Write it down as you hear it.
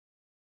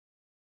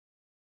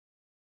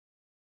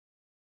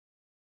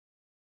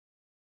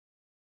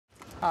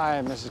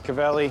Hi, Mrs.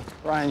 Cavelli.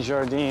 Ryan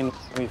Jardine.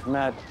 We've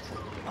met.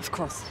 Of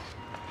course.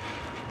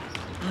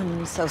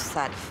 I'm so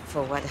sad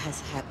for what has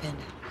happened.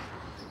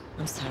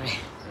 I'm sorry.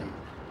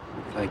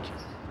 Thank you.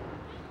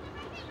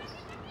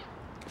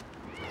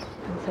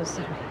 I'm so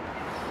sorry.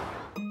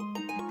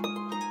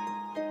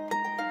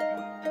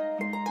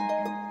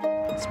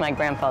 It's my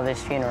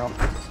grandfather's funeral.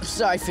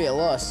 Sorry for your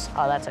loss.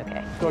 Oh, that's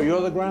okay. So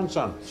you're the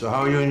grandson. So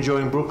how are you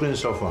enjoying Brooklyn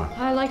so far?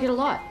 I like it a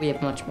lot. We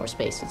have much more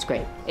space. It's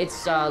great.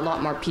 It's a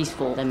lot more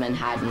peaceful than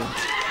Manhattan.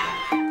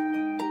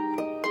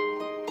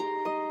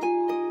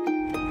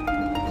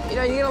 You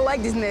know, you're gonna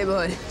like this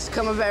neighborhood. It's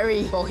become a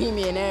very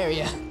bohemian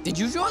area. Did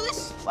you draw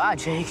this? Wow,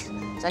 Jake.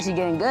 It's actually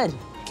getting good.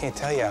 Can't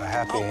tell you how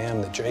happy I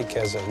am that Jake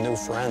has a new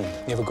friend.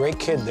 You have a great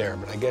kid there,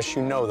 but I guess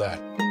you know that.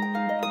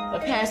 My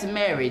parents are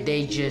married.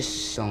 They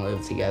just don't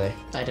live together.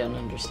 I don't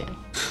understand.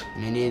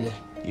 Me neither.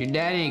 Your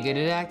dad ain't good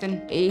at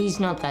acting? He's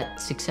not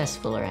that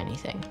successful or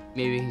anything.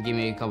 Maybe you can give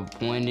me a couple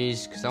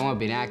pointers, because I want to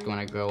be an actor when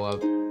I grow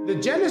up. The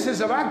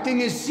genesis of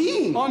acting is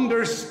seeing,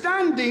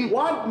 understanding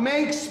what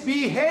makes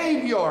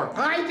behavior.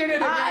 I did it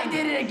again. I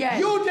did it again.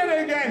 You did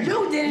it again.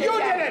 You did it You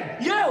again. did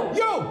it. You.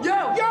 You. You.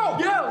 You.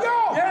 You.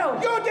 You.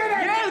 You. You did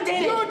it. You did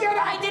it. You did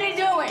it. I didn't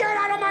do it. Get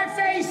out of my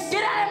face.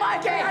 Get out of my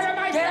face. Get out of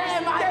my Get face. out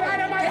of my Get out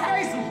of my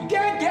face.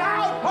 Get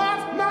out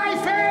of my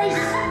face.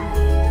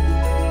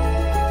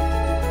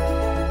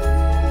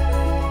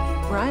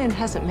 Ryan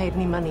hasn't made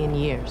any money in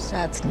years.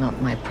 That's not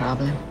my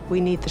problem. We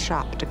need the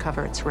shop to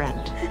cover its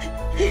rent.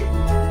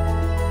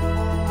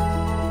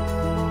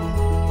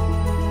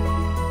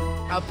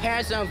 Our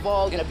parents are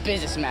involved in a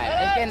business matter.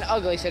 It's getting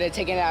ugly, so they're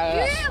taking it out of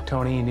us.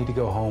 Tony, you need to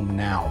go home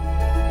now.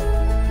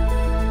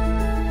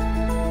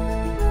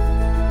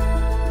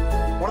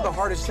 One of the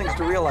hardest things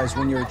to realize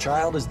when you're a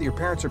child is that your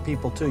parents are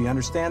people too. You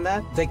understand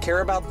that? They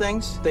care about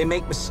things. They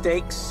make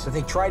mistakes.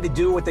 They try to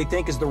do what they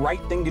think is the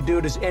right thing to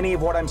do. Does any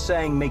of what I'm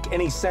saying make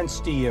any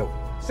sense to you?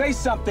 Say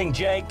something,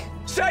 Jake.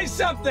 Say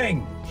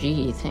something!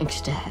 Gee,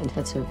 thanks, Dad.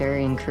 That's a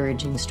very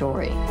encouraging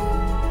story.